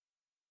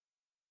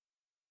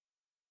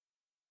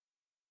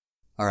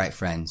All right,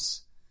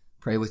 friends,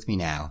 pray with me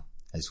now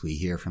as we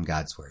hear from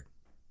God's word.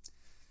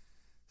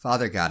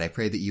 Father God, I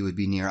pray that you would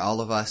be near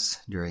all of us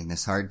during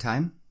this hard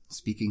time,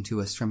 speaking to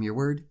us from your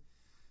word.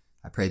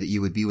 I pray that you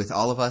would be with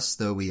all of us,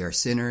 though we are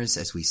sinners,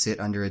 as we sit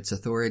under its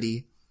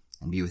authority,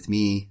 and be with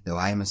me, though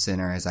I am a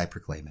sinner, as I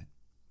proclaim it.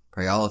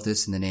 Pray all of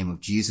this in the name of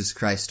Jesus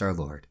Christ our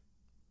Lord.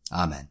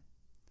 Amen.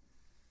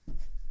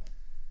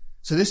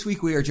 So this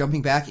week we are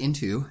jumping back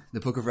into the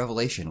book of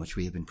Revelation, which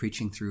we have been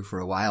preaching through for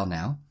a while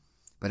now.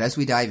 But as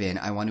we dive in,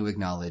 I want to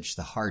acknowledge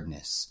the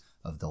hardness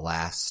of the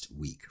last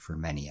week for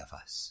many of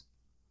us.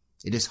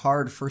 It is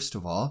hard, first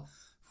of all,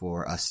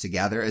 for us to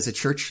gather as a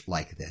church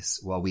like this.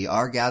 While we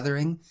are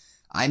gathering,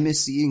 I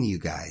miss seeing you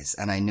guys,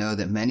 and I know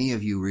that many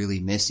of you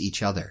really miss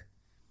each other.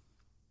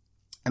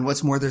 And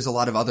what's more, there's a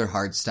lot of other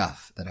hard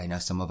stuff that I know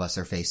some of us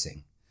are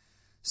facing.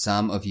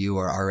 Some of you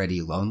are already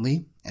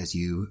lonely as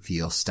you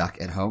feel stuck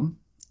at home.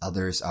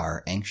 Others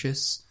are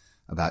anxious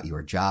about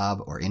your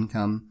job or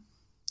income.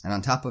 And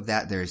on top of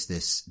that, there's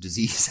this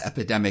disease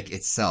epidemic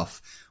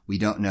itself. We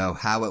don't know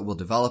how it will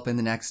develop in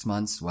the next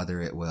months, whether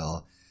it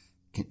will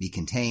be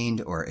contained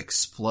or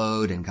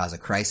explode and cause a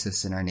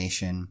crisis in our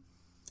nation.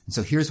 And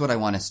so here's what I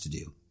want us to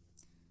do.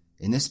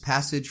 In this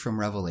passage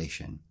from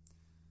Revelation,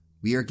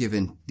 we are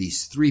given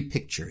these three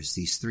pictures,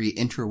 these three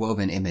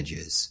interwoven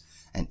images,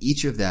 and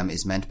each of them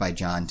is meant by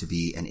John to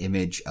be an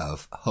image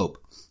of hope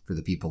for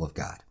the people of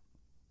God.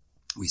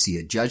 We see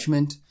a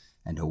judgment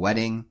and a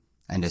wedding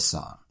and a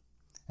song.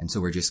 And so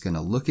we're just going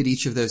to look at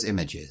each of those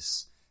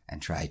images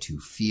and try to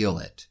feel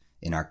it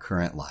in our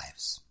current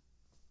lives.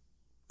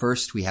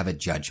 First, we have a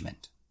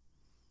judgment.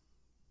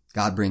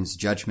 God brings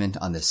judgment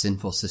on the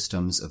sinful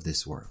systems of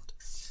this world.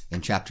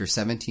 In chapter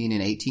 17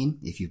 and 18,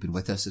 if you've been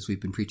with us as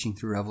we've been preaching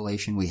through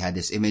Revelation, we had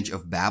this image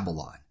of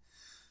Babylon,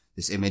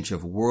 this image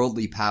of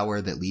worldly power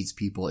that leads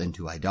people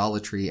into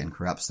idolatry and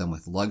corrupts them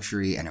with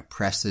luxury and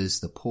oppresses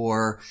the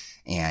poor.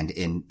 And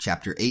in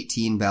chapter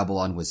 18,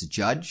 Babylon was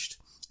judged,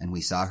 and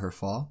we saw her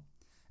fall.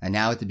 And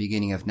now at the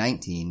beginning of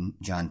 19,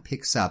 John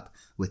picks up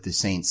with the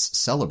saints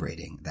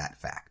celebrating that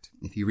fact.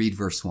 If you read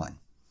verse 1,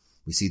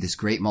 we see this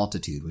great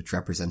multitude, which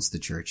represents the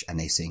church, and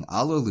they sing,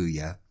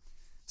 Alleluia,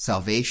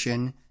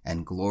 salvation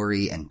and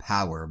glory and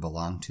power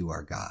belong to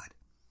our God.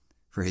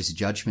 For his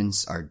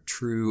judgments are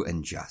true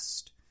and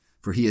just.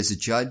 For he has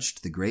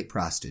judged the great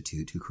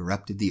prostitute who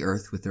corrupted the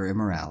earth with her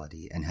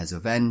immorality and has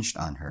avenged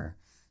on her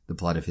the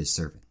blood of his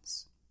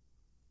servants.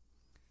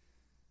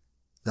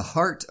 The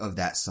heart of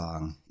that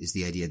song is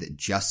the idea that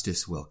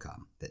justice will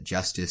come, that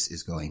justice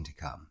is going to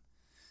come.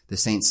 The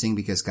saints sing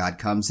because God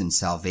comes in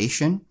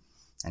salvation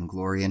and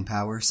glory and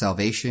power.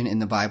 Salvation in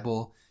the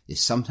Bible is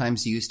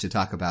sometimes used to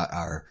talk about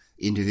our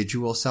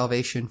individual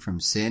salvation from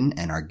sin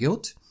and our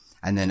guilt.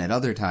 And then at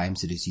other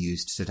times it is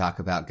used to talk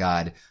about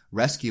God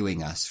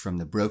rescuing us from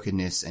the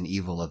brokenness and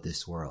evil of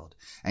this world.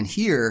 And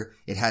here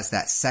it has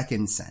that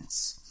second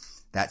sense.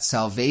 That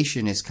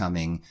salvation is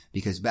coming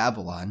because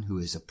Babylon, who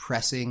is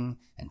oppressing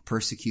and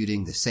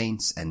persecuting the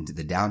saints and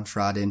the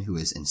downtrodden, who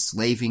is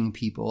enslaving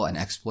people and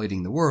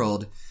exploiting the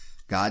world,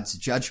 God's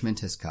judgment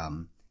has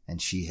come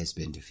and she has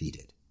been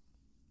defeated.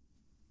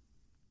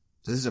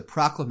 So this is a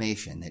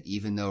proclamation that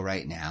even though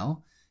right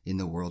now in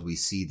the world we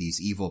see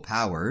these evil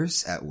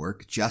powers at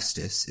work,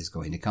 justice is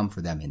going to come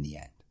for them in the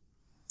end.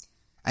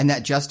 And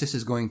that justice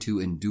is going to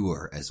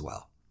endure as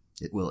well.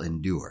 It will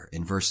endure.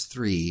 In verse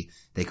 3,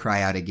 they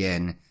cry out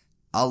again,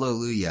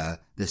 Alleluia,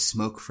 the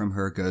smoke from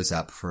her goes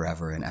up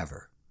forever and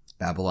ever.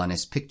 Babylon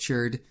is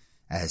pictured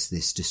as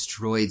this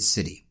destroyed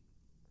city.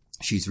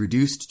 She's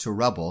reduced to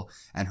rubble,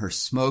 and her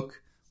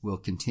smoke will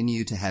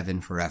continue to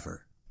heaven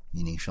forever,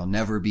 meaning she'll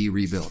never be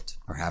rebuilt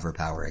or have her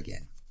power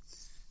again.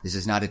 This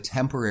is not a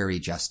temporary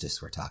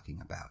justice we're talking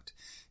about.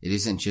 It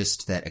isn't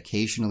just that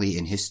occasionally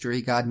in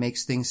history God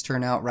makes things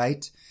turn out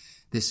right.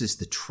 This is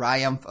the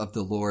triumph of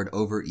the Lord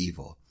over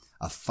evil,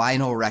 a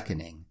final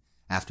reckoning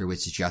after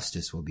which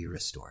justice will be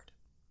restored.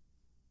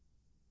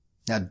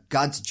 Now,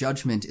 God's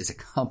judgment is a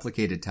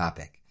complicated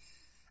topic.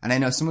 And I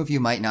know some of you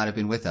might not have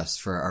been with us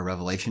for our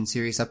Revelation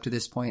series up to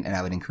this point, and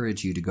I would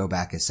encourage you to go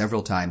back, as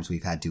several times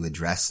we've had to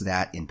address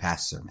that in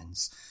past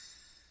sermons.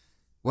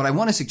 What I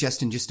want to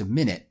suggest in just a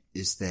minute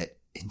is that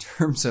in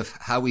terms of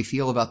how we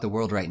feel about the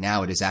world right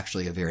now, it is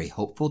actually a very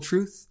hopeful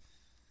truth.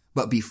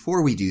 But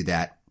before we do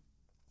that,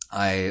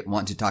 I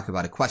want to talk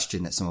about a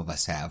question that some of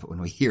us have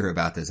when we hear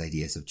about those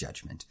ideas of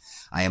judgment.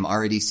 I am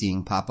already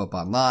seeing pop up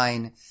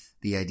online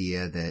the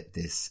idea that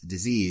this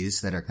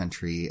disease that our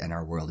country and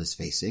our world is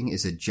facing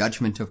is a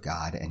judgment of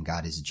God, and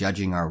God is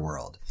judging our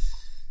world.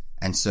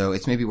 And so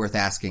it's maybe worth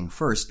asking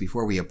first,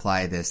 before we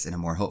apply this in a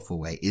more hopeful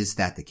way, is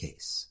that the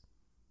case?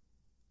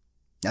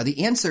 Now,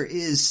 the answer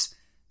is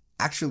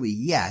actually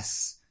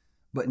yes,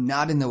 but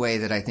not in the way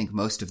that I think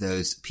most of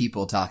those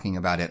people talking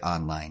about it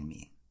online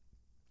mean.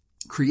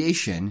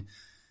 Creation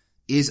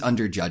is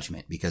under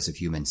judgment because of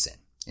human sin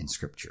in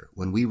Scripture.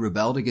 When we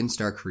rebelled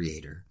against our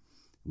Creator,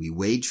 we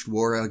waged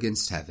war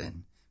against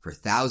heaven for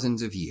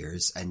thousands of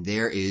years, and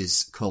there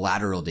is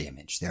collateral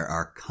damage. There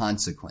are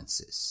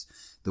consequences.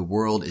 The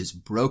world is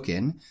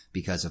broken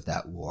because of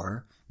that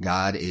war.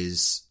 God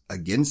is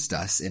against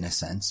us in a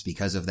sense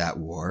because of that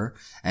war.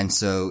 And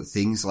so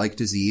things like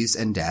disease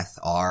and death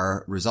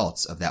are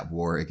results of that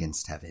war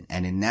against heaven.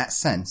 And in that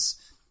sense,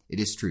 it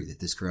is true that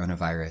this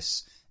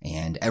coronavirus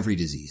and every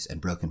disease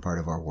and broken part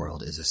of our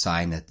world is a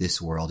sign that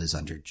this world is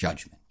under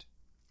judgment.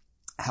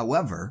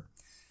 However,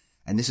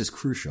 and this is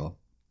crucial,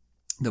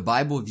 the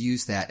Bible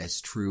views that as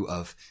true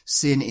of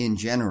sin in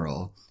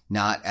general,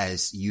 not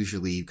as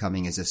usually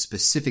coming as a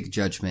specific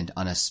judgment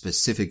on a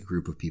specific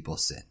group of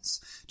people's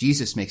sins.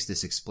 Jesus makes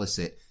this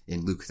explicit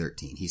in Luke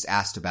 13. He's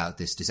asked about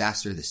this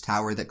disaster, this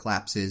tower that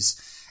collapses,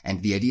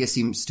 and the idea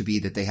seems to be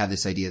that they have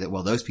this idea that,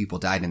 well, those people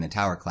died in the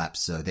tower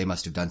collapse, so they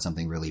must have done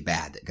something really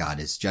bad that God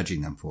is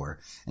judging them for.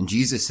 And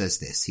Jesus says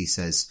this, he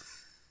says,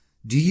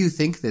 "Do you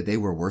think that they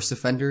were worse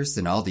offenders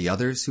than all the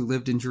others who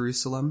lived in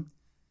Jerusalem?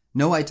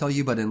 No, I tell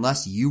you, but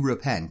unless you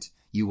repent,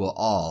 you will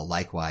all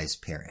likewise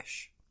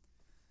perish."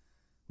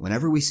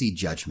 Whenever we see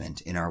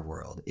judgment in our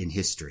world, in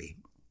history,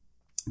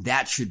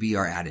 that should be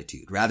our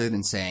attitude, rather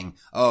than saying,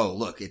 oh,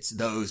 look, it's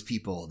those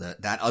people,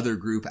 that other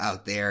group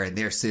out there and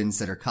their sins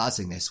that are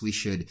causing this. We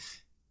should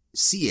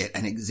see it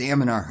and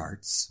examine our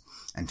hearts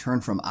and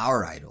turn from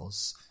our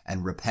idols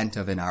and repent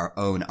of our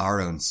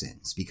own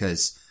sins.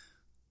 Because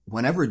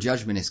whenever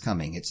judgment is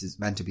coming, it's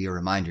meant to be a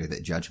reminder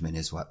that judgment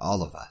is what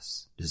all of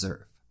us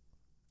deserve.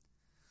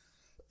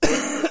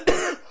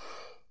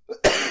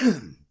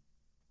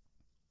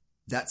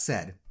 That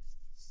said,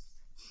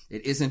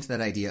 it isn't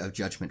that idea of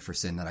judgment for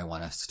sin that I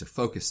want us to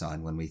focus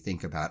on when we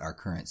think about our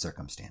current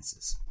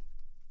circumstances.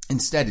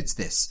 Instead, it's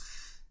this.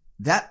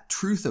 That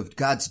truth of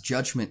God's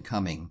judgment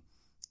coming,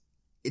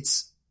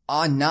 it's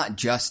on not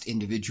just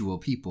individual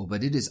people,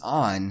 but it is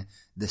on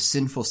the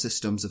sinful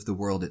systems of the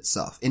world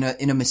itself. In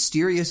a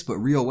mysterious but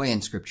real way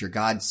in Scripture,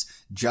 God's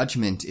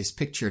judgment is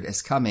pictured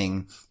as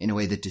coming in a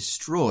way that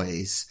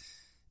destroys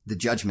the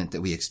judgment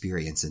that we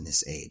experience in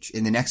this age.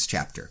 In the next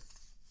chapter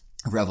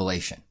of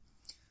Revelation,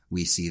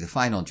 we see the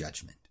final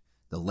judgment,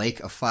 the lake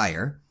of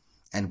fire,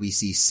 and we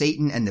see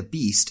Satan and the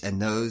beast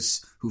and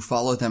those who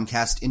follow them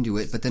cast into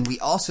it. But then we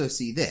also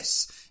see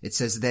this. It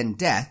says, then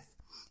death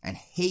and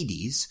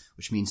Hades,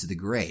 which means the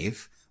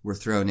grave, were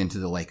thrown into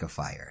the lake of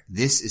fire.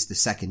 This is the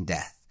second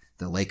death,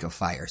 the lake of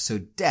fire. So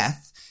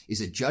death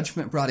is a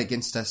judgment brought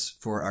against us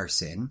for our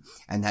sin,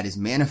 and that is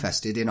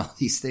manifested in all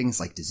these things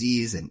like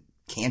disease and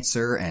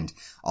cancer and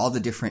all the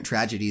different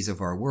tragedies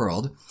of our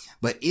world.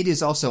 But it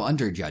is also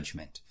under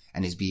judgment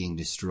and is being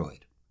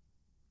destroyed.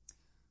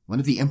 One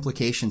of the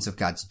implications of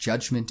God's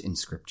judgment in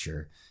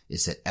Scripture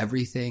is that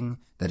everything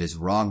that is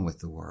wrong with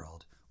the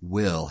world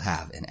will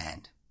have an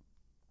end.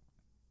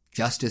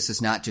 Justice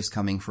is not just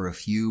coming for a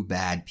few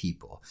bad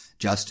people.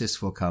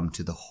 Justice will come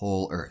to the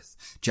whole earth.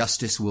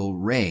 Justice will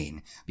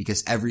reign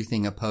because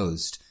everything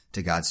opposed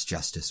to God's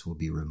justice will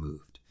be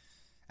removed.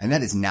 And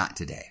that is not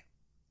today.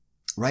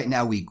 Right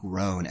now we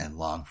groan and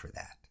long for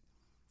that.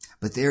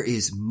 But there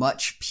is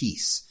much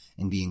peace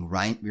in being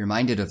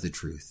reminded of the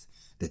truth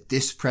that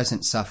this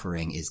present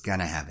suffering is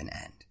gonna have an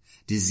end.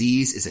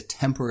 Disease is a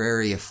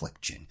temporary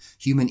affliction.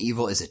 Human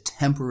evil is a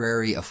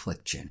temporary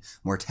affliction.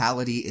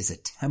 Mortality is a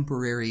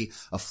temporary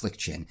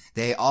affliction.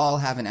 They all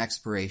have an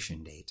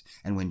expiration date.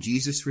 And when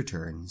Jesus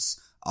returns,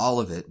 all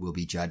of it will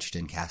be judged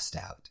and cast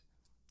out.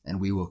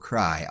 And we will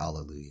cry,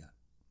 Alleluia.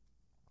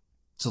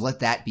 So let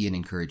that be an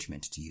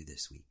encouragement to you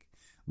this week.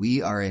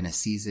 We are in a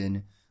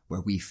season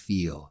where we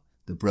feel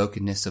the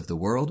brokenness of the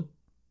world,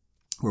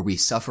 where we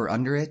suffer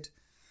under it,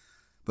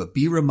 but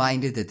be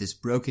reminded that this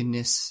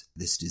brokenness,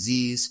 this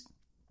disease,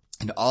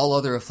 and all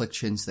other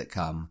afflictions that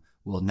come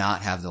will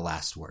not have the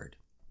last word.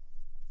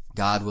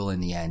 God will in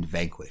the end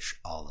vanquish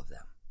all of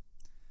them.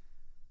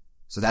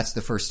 So that's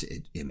the first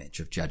image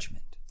of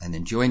judgment. And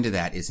then joined to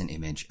that is an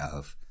image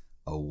of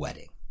a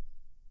wedding.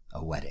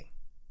 A wedding.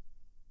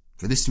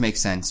 For this to make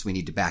sense, we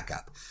need to back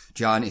up.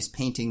 John is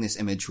painting this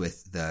image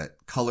with the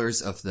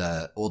colors of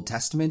the Old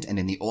Testament, and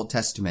in the Old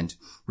Testament,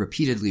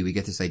 repeatedly we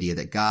get this idea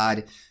that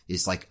God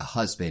is like a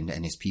husband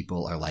and his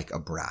people are like a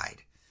bride.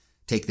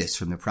 Take this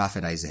from the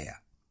prophet Isaiah.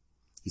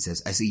 He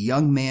says, as a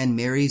young man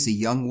marries a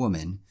young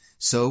woman,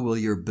 so will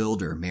your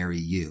builder marry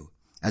you.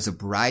 As a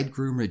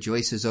bridegroom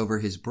rejoices over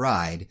his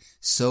bride,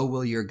 so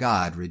will your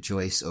God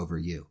rejoice over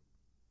you.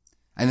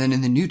 And then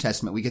in the New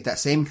Testament, we get that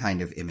same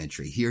kind of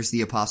imagery. Here's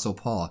the Apostle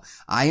Paul.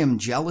 I am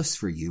jealous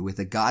for you with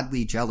a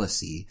godly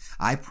jealousy.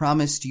 I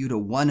promised you to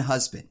one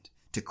husband,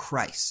 to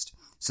Christ,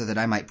 so that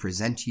I might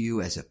present you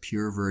as a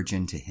pure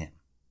virgin to him.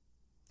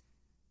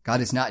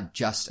 God is not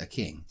just a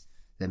king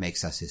that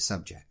makes us his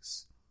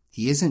subjects.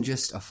 He isn't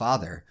just a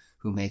father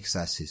who makes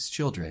us his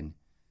children.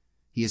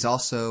 He is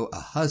also a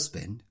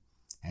husband,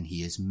 and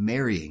he is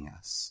marrying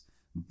us,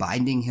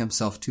 binding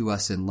himself to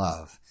us in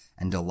love,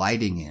 and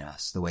delighting in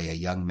us the way a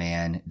young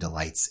man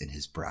delights in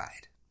his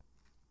bride.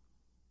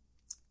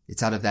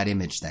 It's out of that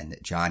image then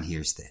that John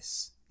hears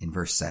this in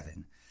verse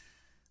 7.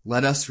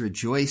 Let us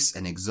rejoice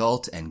and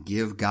exult and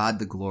give God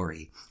the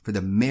glory, for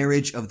the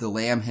marriage of the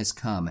Lamb has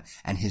come,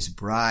 and his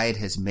bride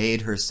has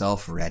made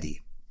herself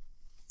ready.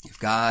 If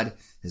God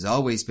has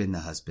always been the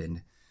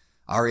husband,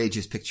 our age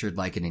is pictured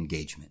like an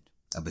engagement.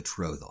 a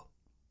betrothal.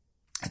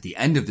 At the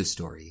end of the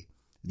story,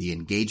 the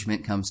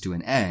engagement comes to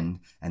an end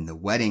and the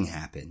wedding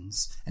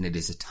happens, and it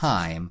is a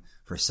time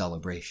for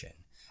celebration.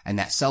 And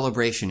that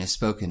celebration is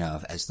spoken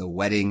of as the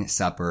wedding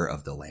supper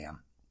of the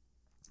Lamb.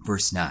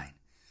 Verse 9,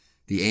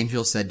 the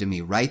angel said to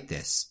me, "Write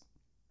this,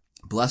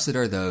 blessed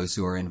are those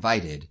who are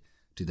invited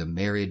to the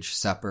marriage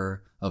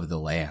supper of the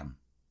Lamb."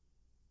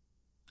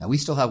 Now, we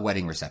still have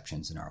wedding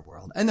receptions in our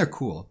world, and they're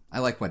cool. I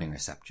like wedding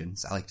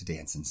receptions. I like to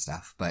dance and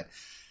stuff. But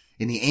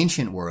in the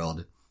ancient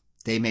world,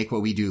 they make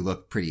what we do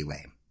look pretty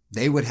lame.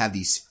 They would have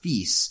these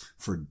feasts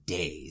for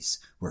days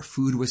where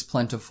food was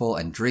plentiful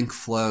and drink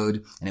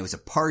flowed, and it was a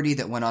party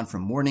that went on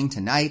from morning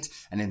to night,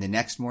 and then the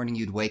next morning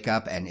you'd wake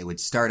up and it would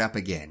start up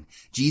again.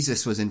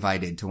 Jesus was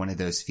invited to one of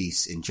those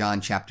feasts in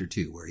John chapter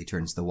 2, where he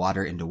turns the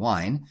water into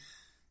wine,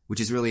 which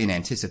is really an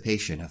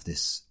anticipation of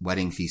this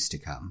wedding feast to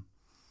come.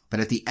 But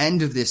at the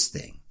end of this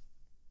thing,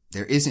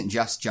 there isn't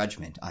just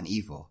judgment on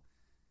evil.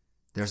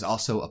 There's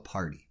also a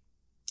party,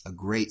 a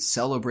great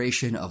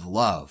celebration of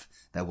love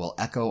that will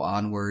echo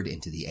onward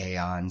into the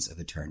aeons of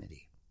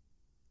eternity.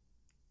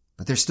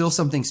 But there's still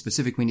something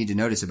specific we need to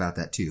notice about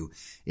that too.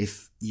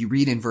 If you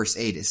read in verse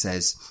 8, it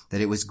says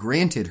that it was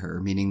granted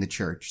her, meaning the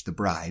church, the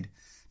bride,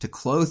 to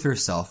clothe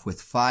herself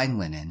with fine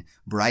linen,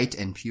 bright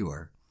and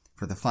pure,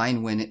 for the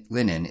fine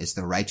linen is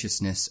the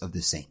righteousness of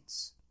the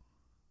saints.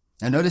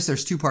 Now notice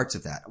there's two parts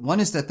of that.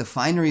 One is that the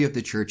finery of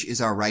the church is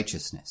our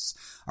righteousness.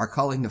 Our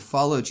calling to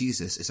follow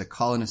Jesus is a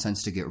call in a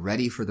sense to get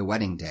ready for the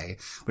wedding day.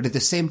 But at the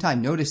same time,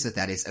 notice that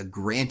that is a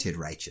granted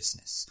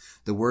righteousness.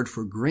 The word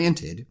for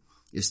granted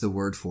is the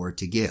word for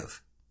to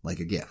give, like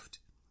a gift.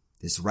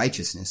 This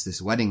righteousness, this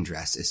wedding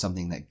dress, is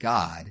something that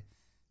God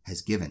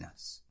has given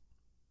us.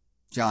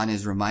 John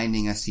is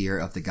reminding us here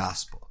of the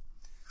gospel.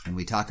 When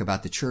we talk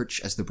about the church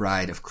as the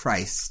bride of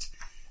Christ,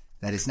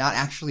 that is not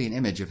actually an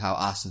image of how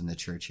awesome the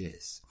church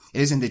is. It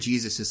isn't that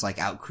Jesus is like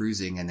out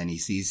cruising and then he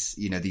sees,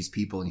 these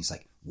people and he's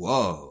like,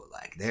 whoa,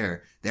 like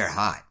they're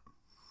hot.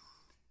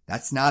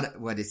 That's not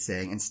what it's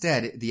saying.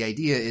 Instead, the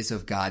idea is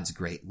of God's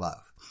great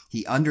love.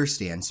 He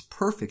understands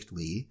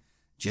perfectly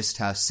just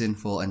how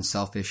sinful and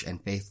selfish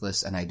and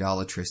faithless and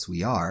idolatrous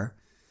we are,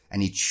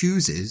 and he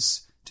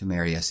chooses to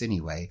marry us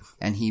anyway,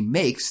 and he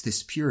makes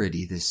this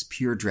purity, this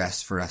pure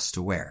dress for us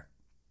to wear.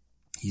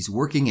 He's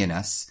working in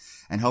us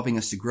and helping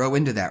us to grow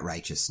into that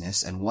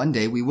righteousness. And one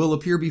day we will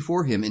appear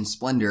before him in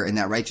splendor, and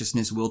that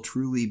righteousness will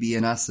truly be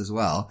in us as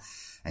well.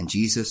 And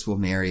Jesus will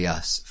marry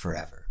us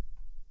forever.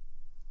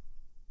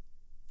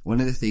 One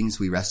of the things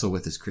we wrestle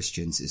with as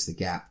Christians is the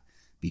gap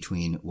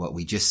between what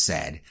we just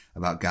said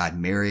about God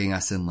marrying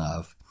us in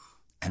love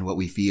and what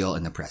we feel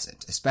in the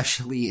present,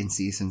 especially in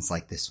seasons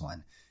like this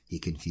one. He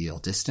can feel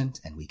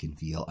distant and we can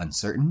feel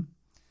uncertain.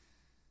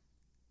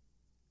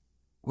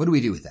 What do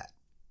we do with that?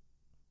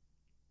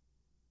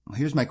 Well,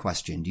 here's my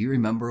question. Do you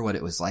remember what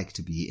it was like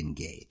to be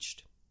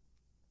engaged?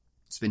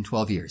 It's been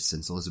 12 years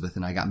since Elizabeth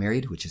and I got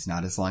married, which is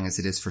not as long as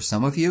it is for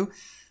some of you,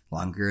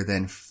 longer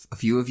than a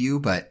few of you.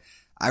 But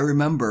I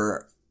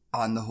remember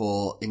on the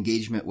whole,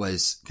 engagement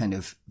was kind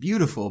of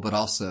beautiful, but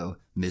also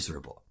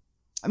miserable.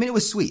 I mean, it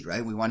was sweet,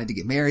 right? We wanted to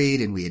get married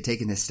and we had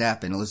taken this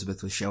step and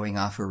Elizabeth was showing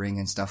off her ring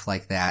and stuff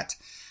like that.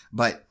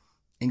 But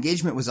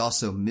engagement was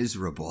also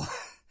miserable,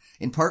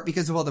 in part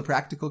because of all the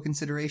practical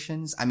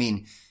considerations. I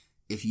mean,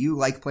 if you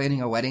like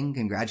planning a wedding,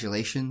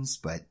 congratulations,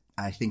 but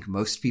I think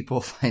most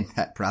people find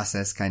that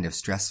process kind of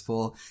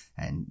stressful,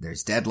 and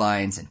there's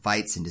deadlines and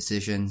fights and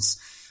decisions.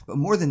 But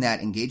more than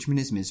that, engagement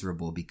is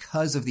miserable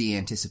because of the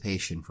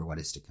anticipation for what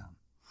is to come.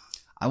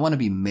 I want to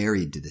be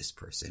married to this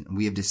person, and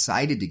we have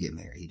decided to get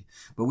married,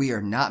 but we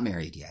are not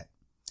married yet.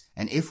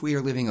 And if we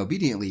are living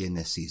obediently in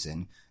this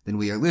season, then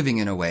we are living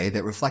in a way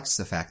that reflects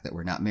the fact that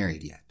we're not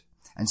married yet.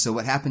 And so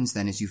what happens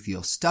then is you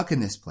feel stuck in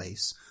this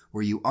place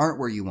where you aren't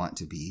where you want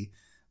to be,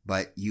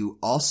 but you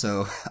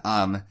also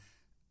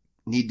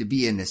need to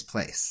be in this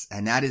place.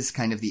 And that is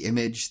kind of the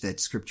image that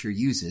Scripture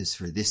uses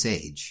for this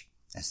age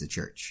as the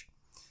church.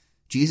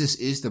 Jesus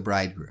is the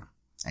bridegroom,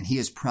 and he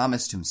has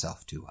promised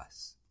himself to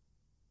us.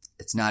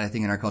 It's not a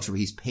thing in our culture where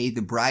he's paid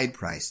the bride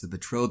price, the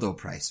betrothal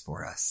price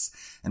for us,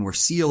 and we're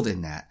sealed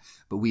in that,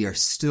 but we are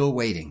still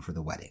waiting for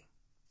the wedding.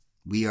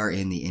 We are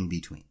in the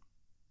in-between.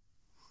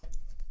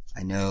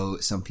 I know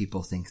some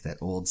people think that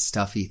old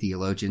stuffy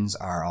theologians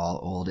are all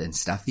old and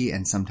stuffy,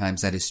 and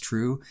sometimes that is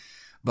true,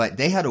 but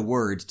they had a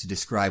word to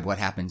describe what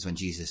happens when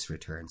Jesus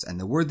returns, and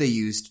the word they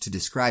used to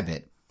describe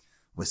it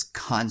was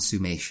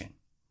consummation.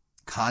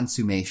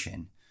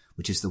 Consummation,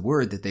 which is the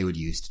word that they would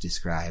use to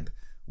describe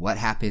what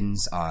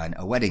happens on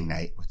a wedding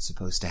night, what's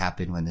supposed to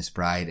happen when this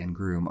bride and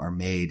groom are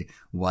made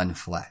one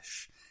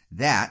flesh.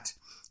 That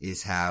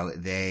is how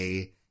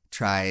they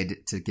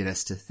tried to get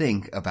us to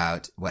think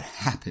about what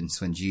happens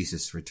when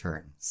Jesus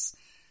returns.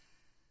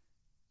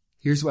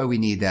 Here's why we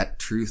need that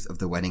truth of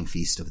the wedding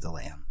feast of the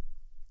Lamb.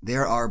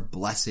 There are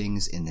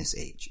blessings in this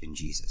age in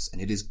Jesus,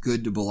 and it is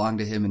good to belong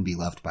to him and be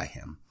loved by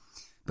him,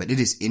 but it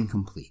is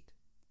incomplete.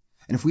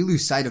 And if we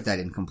lose sight of that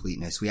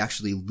incompleteness, we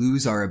actually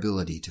lose our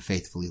ability to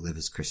faithfully live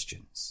as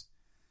Christians.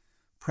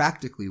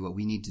 Practically, what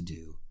we need to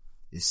do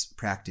is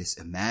practice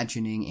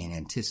imagining and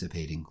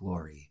anticipating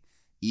glory,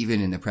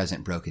 even in the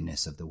present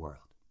brokenness of the world.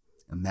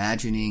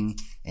 Imagining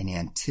and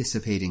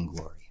anticipating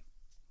glory.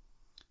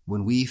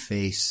 When we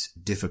face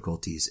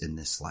difficulties in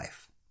this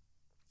life,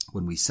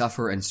 when we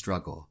suffer and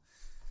struggle,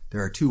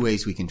 there are two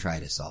ways we can try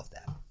to solve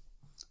that.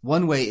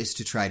 One way is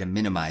to try to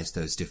minimize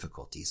those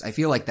difficulties. I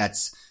feel like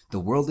that's the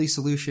worldly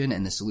solution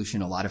and the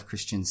solution a lot of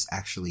Christians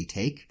actually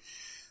take.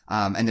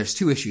 And there's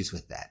two issues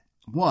with that.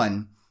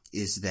 One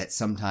is that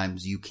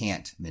sometimes you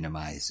can't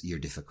minimize your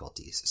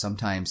difficulties.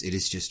 Sometimes it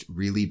is just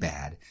really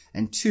bad.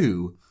 And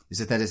two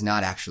is that is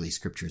not actually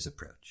Scripture's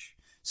approach.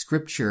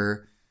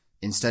 Scripture,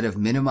 instead of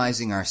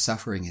minimizing our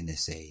suffering in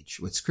this age,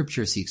 what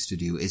Scripture seeks to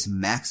do is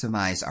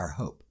maximize our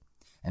hope,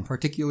 and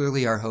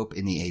particularly our hope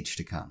in the age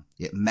to come.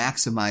 It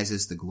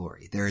maximizes the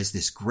glory. There is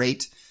this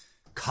great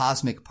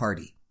cosmic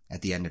party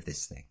at the end of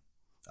this thing,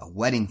 a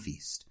wedding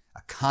feast,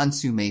 a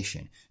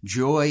consummation,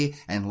 joy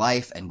and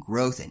life and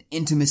growth and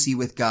intimacy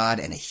with God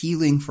and a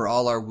healing for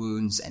all our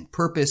wounds and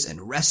purpose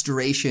and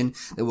restoration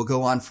that will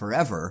go on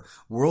forever,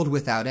 world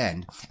without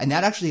end. And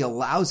that actually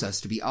allows us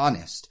to be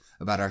honest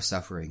about our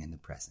suffering in the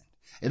present.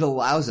 It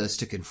allows us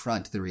to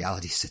confront the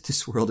realities that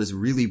this world is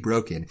really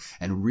broken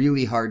and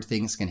really hard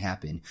things can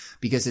happen,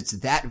 because it's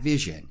that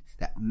vision,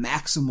 that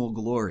maximal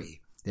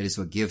glory, that is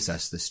what gives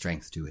us the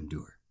strength to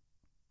endure.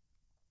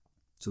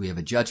 So we have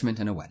a judgment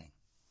and a wedding.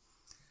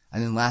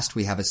 And then last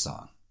we have a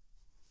song,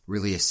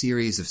 really a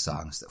series of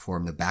songs that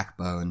form the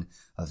backbone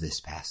of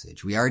this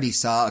passage. We already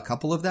saw a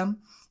couple of them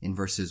in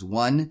verses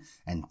 1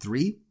 and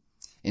 3.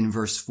 In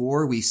verse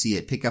 4, we see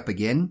it pick up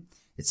again.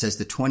 It says,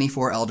 the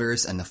 24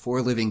 elders and the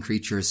 4 living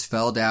creatures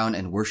fell down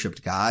and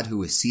worshipped God who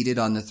was seated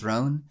on the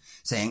throne,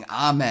 saying,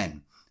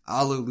 Amen,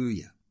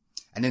 Alleluia.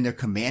 And then they're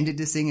commanded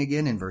to sing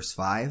again in verse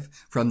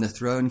 5. From the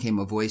throne came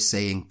a voice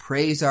saying,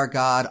 Praise our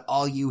God,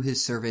 all you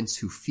his servants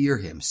who fear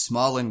him,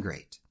 small and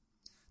great.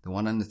 The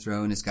one on the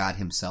throne is God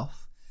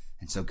himself.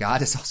 And so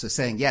God is also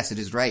saying, yes, it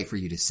is right for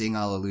you to sing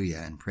Alleluia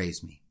and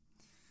praise me.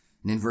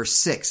 And in verse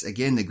 6,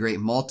 again, the great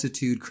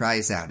multitude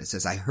cries out. It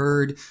says, I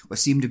heard what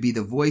seemed to be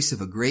the voice of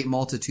a great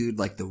multitude,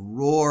 like the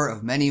roar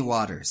of many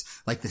waters,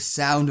 like the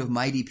sound of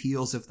mighty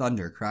peals of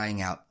thunder,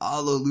 crying out,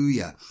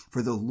 Alleluia,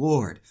 for the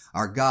Lord,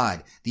 our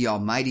God, the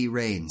Almighty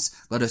reigns.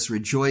 Let us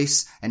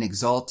rejoice and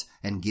exult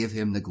and give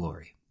him the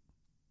glory.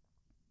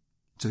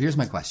 So here's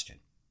my question.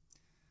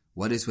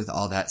 What is with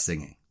all that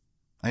singing?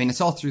 I mean,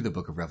 it's all through the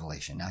book of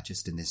Revelation, not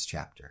just in this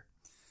chapter.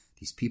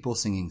 These people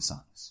singing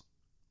songs.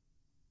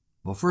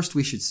 Well, first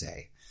we should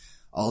say,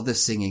 all the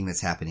singing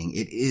that's happening,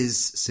 it is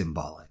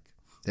symbolic.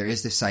 There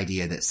is this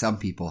idea that some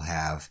people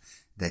have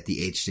that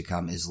the age to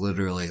come is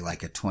literally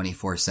like a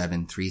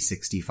 24/7,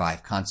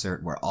 365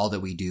 concert where all that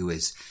we do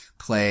is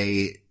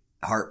play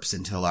harps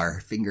until our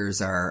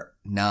fingers are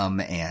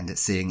numb and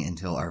sing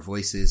until our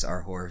voices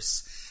are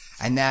hoarse.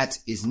 And that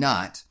is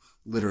not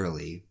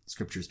literally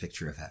Scripture's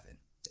picture of heaven.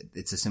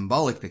 It's a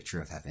symbolic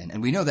picture of heaven.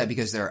 And we know that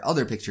because there are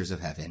other pictures of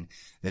heaven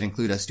that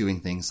include us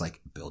doing things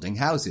like building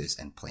houses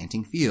and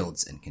planting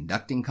fields and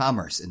conducting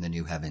commerce in the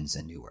new heavens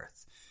and new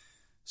earth.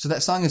 So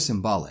that song is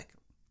symbolic.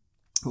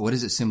 But what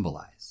does it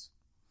symbolize?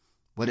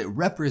 What it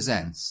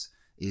represents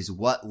is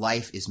what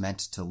life is meant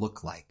to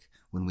look like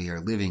when we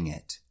are living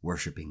it,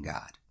 worshiping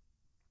God.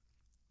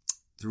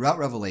 Throughout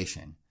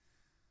Revelation,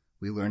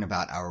 we learn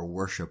about our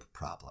worship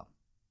problem.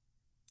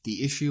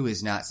 The issue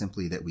is not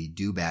simply that we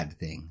do bad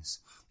things.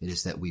 It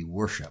is that we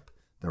worship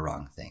the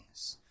wrong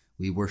things.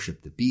 We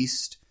worship the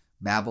beast,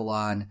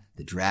 Babylon,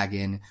 the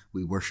dragon.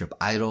 We worship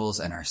idols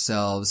and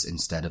ourselves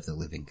instead of the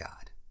living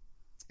God.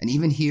 And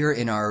even here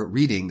in our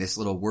reading, this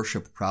little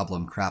worship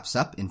problem crops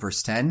up in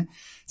verse 10. It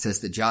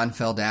says that John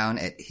fell down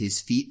at his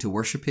feet to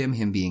worship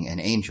him being an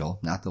angel,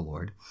 not the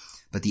Lord.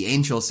 But the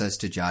angel says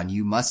to John,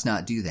 you must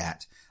not do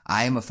that.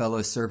 I am a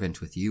fellow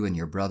servant with you and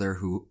your brother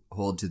who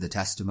hold to the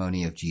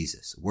testimony of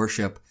Jesus.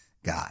 Worship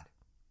God.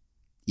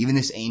 Even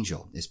this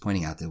angel is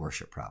pointing out the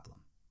worship problem.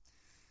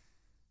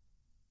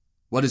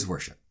 What is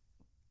worship?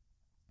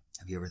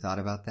 Have you ever thought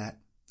about that?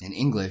 In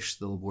English,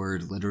 the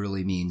word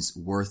literally means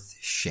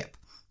worth-ship,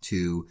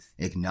 to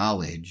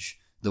acknowledge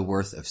the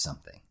worth of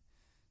something.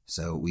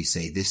 So we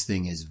say this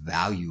thing is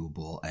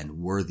valuable and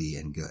worthy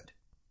and good.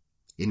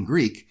 In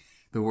Greek,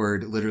 the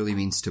word literally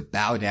means to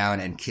bow down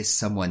and kiss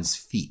someone's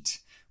feet,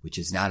 which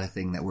is not a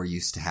thing that we're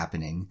used to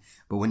happening.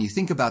 But when you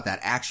think about that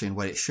action,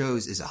 what it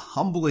shows is a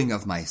humbling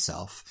of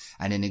myself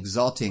and an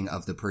exalting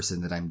of the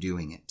person that I'm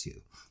doing it to.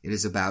 It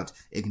is about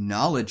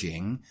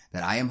acknowledging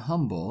that I am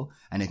humble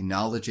and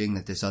acknowledging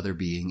that this other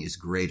being is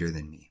greater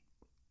than me.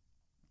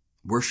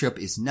 Worship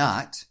is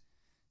not,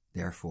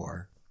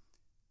 therefore,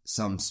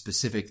 some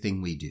specific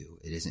thing we do.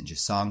 It isn't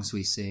just songs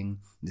we sing.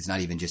 It's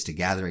not even just a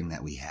gathering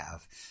that we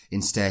have.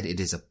 Instead, it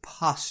is a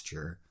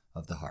posture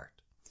of the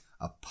heart.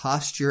 A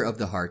posture of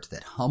the heart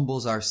that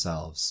humbles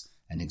ourselves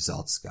and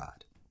exalts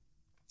God.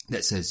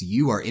 That says,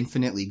 you are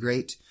infinitely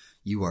great,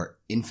 you are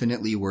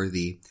infinitely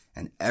worthy,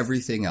 and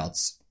everything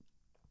else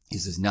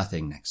is as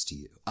nothing next to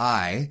you.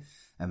 I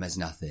am as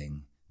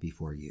nothing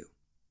before you.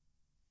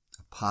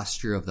 A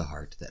posture of the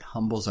heart that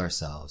humbles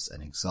ourselves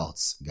and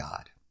exalts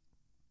God.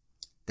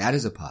 That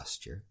is a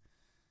posture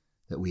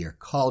that we are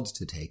called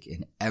to take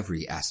in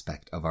every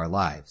aspect of our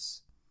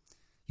lives.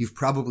 You've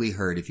probably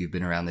heard, if you've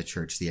been around the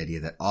church, the idea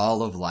that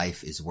all of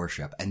life is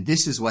worship. And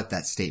this is what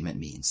that statement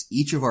means.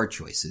 Each of our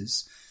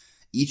choices,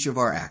 each of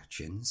our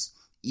actions,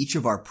 each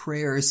of our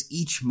prayers,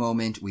 each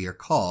moment, we are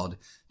called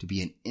to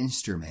be an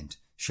instrument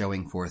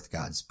showing forth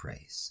God's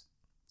praise.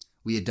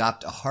 We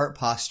adopt a heart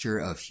posture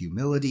of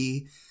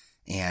humility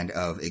and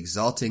of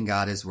exalting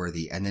God as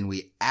worthy, and then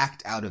we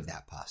act out of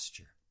that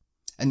posture.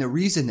 And the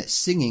reason that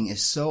singing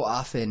is so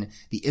often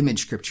the image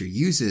Scripture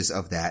uses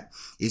of that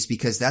is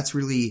because that's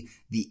really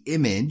the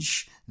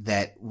image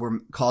that we're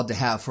called to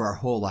have for our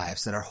whole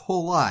lives, that our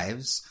whole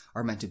lives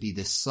are meant to be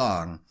this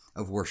song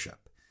of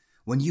worship.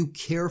 When you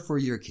care for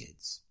your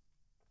kids,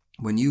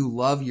 when you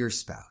love your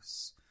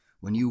spouse,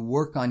 when you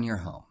work on your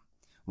home,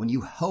 when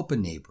you help a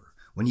neighbor,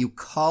 when you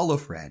call a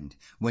friend,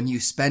 when you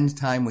spend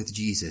time with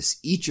Jesus,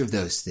 each of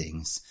those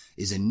things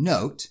is a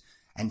note,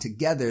 and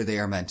together they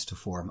are meant to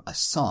form a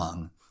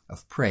song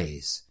of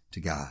praise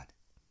to God.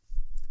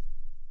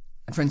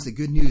 And friends, the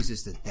good news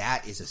is that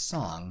that is a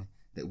song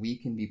that we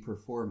can be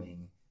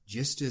performing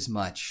just as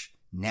much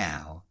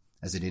now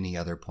as at any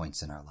other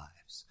points in our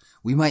lives.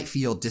 We might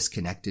feel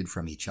disconnected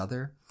from each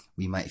other.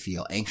 We might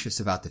feel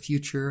anxious about the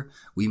future.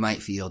 We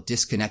might feel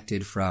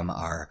disconnected from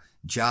our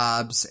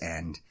jobs,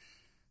 and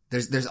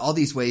there's all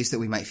these ways that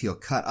we might feel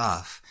cut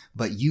off,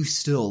 but you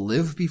still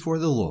live before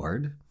the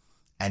Lord,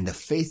 and the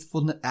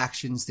faithful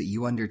actions that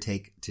you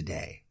undertake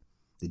today,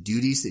 the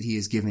duties that he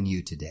has given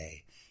you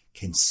today,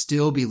 can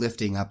still be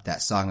lifting up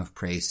that song of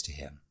praise to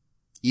him,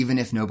 even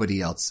if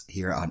nobody else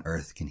here on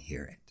earth can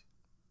hear it.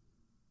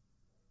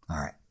 All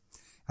right.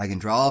 If I can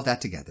draw all of that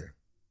together,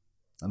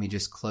 let me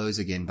just close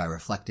again by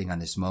reflecting on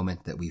this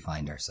moment that we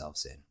find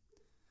ourselves in.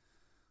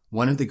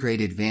 One of the great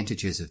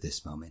advantages of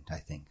this moment, I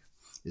think,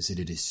 is that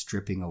it is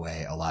stripping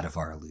away a lot of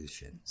our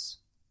illusions.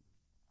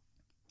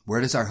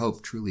 Where does our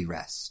hope truly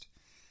rest?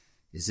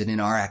 Is it in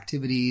our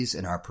activities,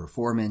 in our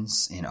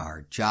performance, in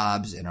our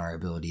jobs, in our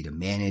ability to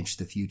manage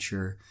the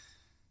future?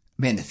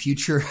 Man, the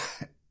future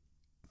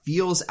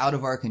feels out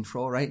of our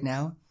control right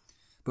now,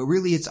 but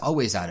really it's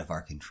always out of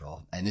our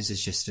control. And this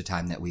is just a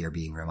time that we are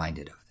being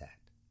reminded of that.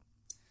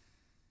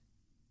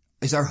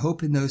 Is our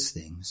hope in those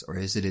things, or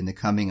is it in the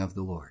coming of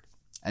the Lord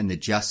and the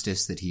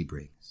justice that he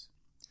brings?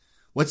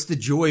 What's the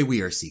joy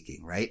we are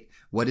seeking, right?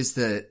 What is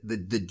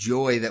the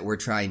joy that we're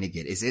trying to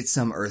get? Is it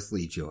some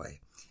earthly joy?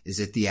 Is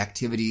it the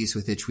activities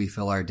with which we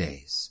fill our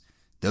days?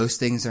 Those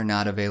things are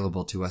not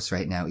available to us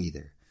right now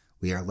either.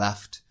 We are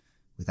left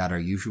without our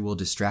usual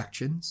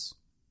distractions.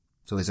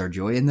 So is our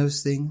joy in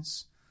those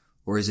things?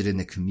 Or is it in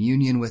the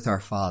communion with our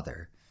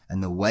Father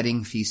and the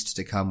wedding feast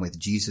to come with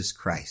Jesus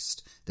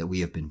Christ that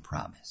we have been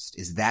promised?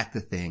 Is that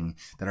the thing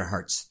that our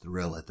hearts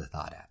thrill at the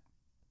thought at?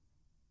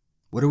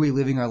 What are we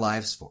living our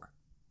lives for?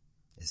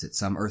 Is it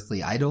some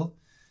earthly idol?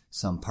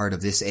 Some part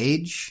of this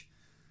age?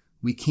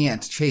 We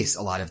can't chase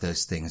a lot of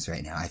those things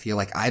right now. I feel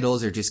like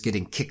idols are just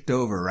getting kicked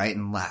over right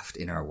and left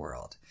in our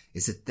world.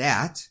 Is it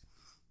that?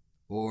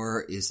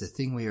 Or is the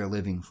thing we are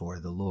living for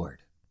the Lord?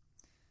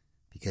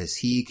 Because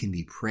he can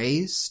be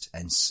praised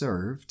and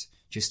served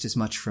just as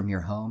much from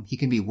your home. He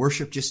can be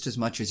worshiped just as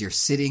much as you're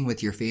sitting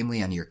with your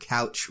family on your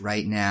couch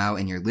right now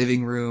in your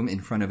living room in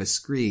front of a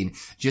screen,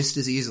 just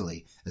as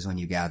easily as when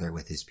you gather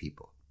with his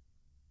people.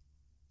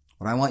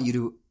 What I want you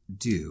to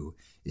do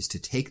is to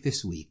take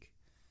this week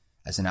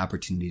as an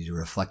opportunity to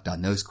reflect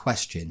on those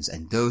questions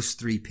and those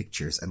three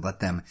pictures and let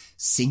them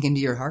sink into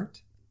your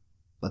heart.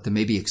 Let them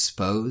maybe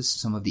expose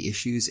some of the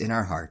issues in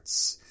our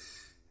hearts.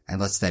 And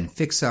let's then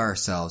fix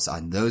ourselves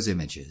on those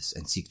images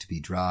and seek to be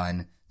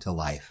drawn to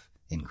life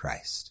in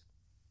Christ.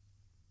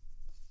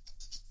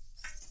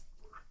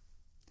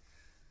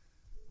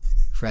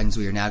 Friends,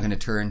 we are now going to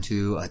turn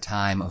to a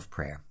time of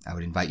prayer. I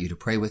would invite you to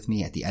pray with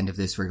me. At the end of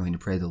this, we're going to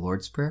pray the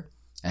Lord's Prayer,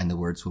 and the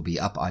words will be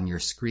up on your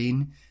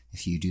screen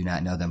if you do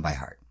not know them by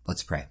heart.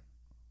 Let's pray.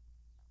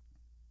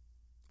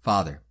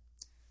 Father,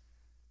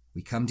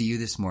 we come to you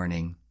this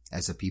morning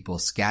as a people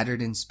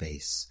scattered in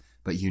space,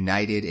 but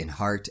united in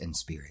heart and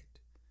spirit.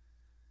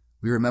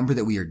 We remember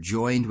that we are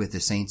joined with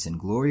the saints in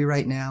glory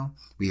right now.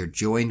 We are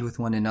joined with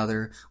one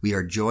another. We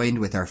are joined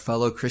with our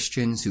fellow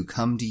Christians who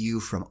come to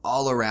you from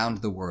all around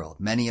the world,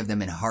 many of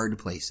them in hard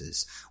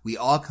places. We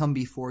all come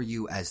before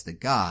you as the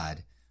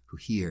God who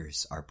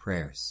hears our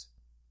prayers.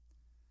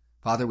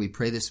 Father, we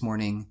pray this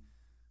morning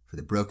for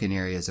the broken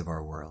areas of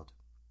our world.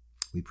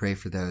 We pray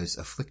for those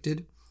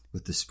afflicted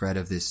with the spread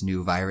of this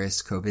new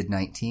virus,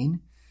 COVID-19,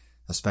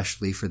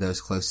 especially for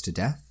those close to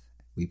death.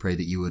 We pray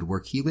that you would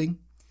work healing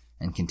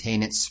and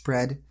contain its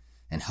spread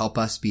and help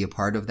us be a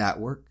part of that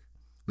work.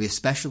 We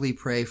especially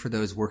pray for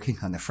those working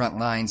on the front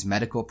lines,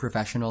 medical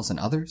professionals and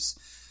others,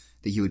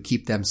 that you would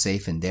keep them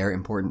safe in their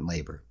important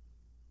labor.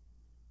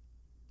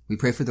 We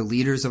pray for the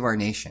leaders of our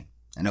nation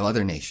and of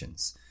other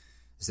nations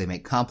as they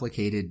make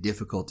complicated,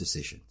 difficult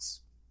decisions.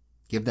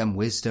 Give them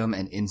wisdom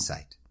and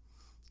insight.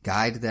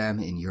 Guide them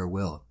in your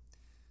will.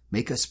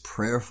 Make us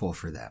prayerful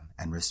for them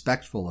and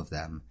respectful of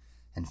them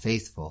and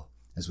faithful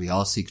as we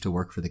all seek to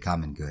work for the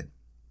common good.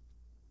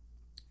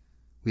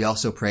 We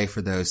also pray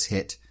for those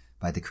hit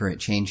by the current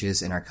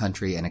changes in our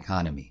country and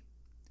economy.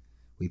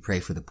 We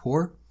pray for the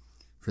poor,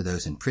 for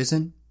those in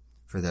prison,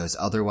 for those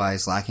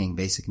otherwise lacking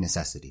basic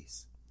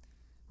necessities.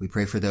 We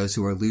pray for those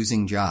who are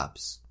losing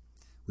jobs.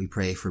 We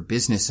pray for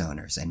business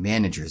owners and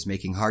managers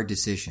making hard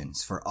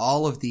decisions. For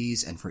all of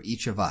these and for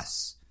each of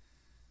us,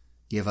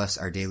 give us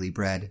our daily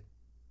bread.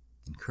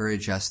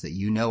 Encourage us that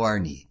you know our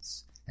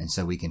needs, and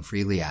so we can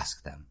freely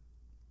ask them.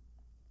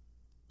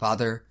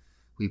 Father,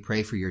 we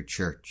pray for your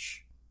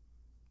church.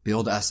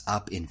 Build us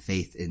up in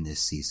faith in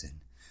this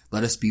season.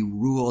 Let us be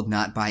ruled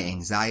not by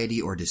anxiety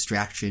or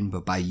distraction,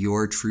 but by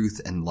your truth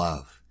and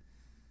love.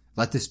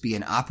 Let this be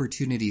an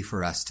opportunity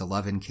for us to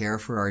love and care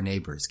for our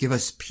neighbors. Give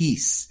us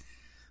peace.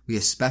 We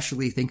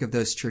especially think of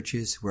those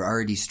churches who are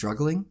already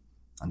struggling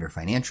under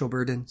financial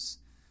burdens,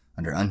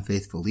 under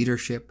unfaithful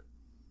leadership,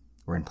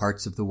 or in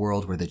parts of the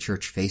world where the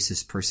church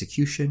faces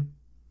persecution.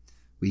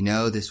 We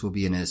know this will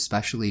be an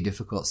especially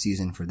difficult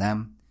season for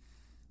them.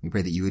 We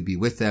pray that you would be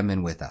with them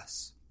and with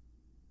us.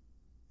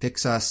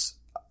 Fix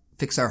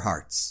our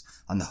hearts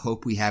on the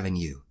hope we have in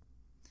you.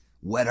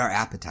 Whet our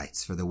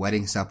appetites for the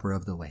wedding supper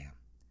of the Lamb.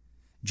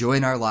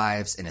 Join our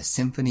lives in a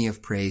symphony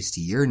of praise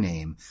to your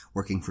name,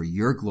 working for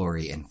your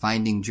glory and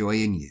finding joy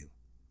in you.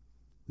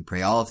 We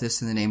pray all of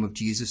this in the name of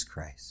Jesus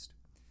Christ,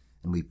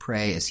 and we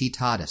pray as he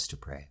taught us to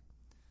pray.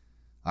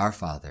 Our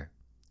Father,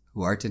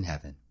 who art in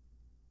heaven,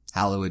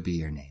 hallowed be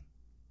your name.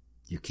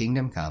 Your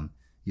kingdom come,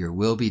 your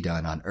will be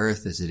done on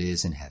earth as it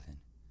is in heaven.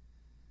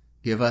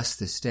 Give us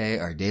this day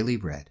our daily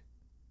bread,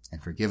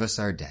 and forgive us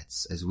our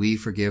debts as we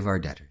forgive our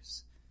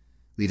debtors.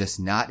 Lead us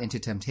not into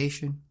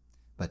temptation,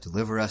 but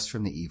deliver us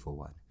from the evil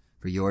one.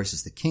 For yours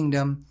is the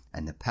kingdom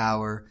and the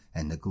power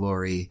and the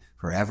glory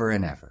forever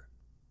and ever.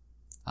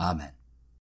 Amen.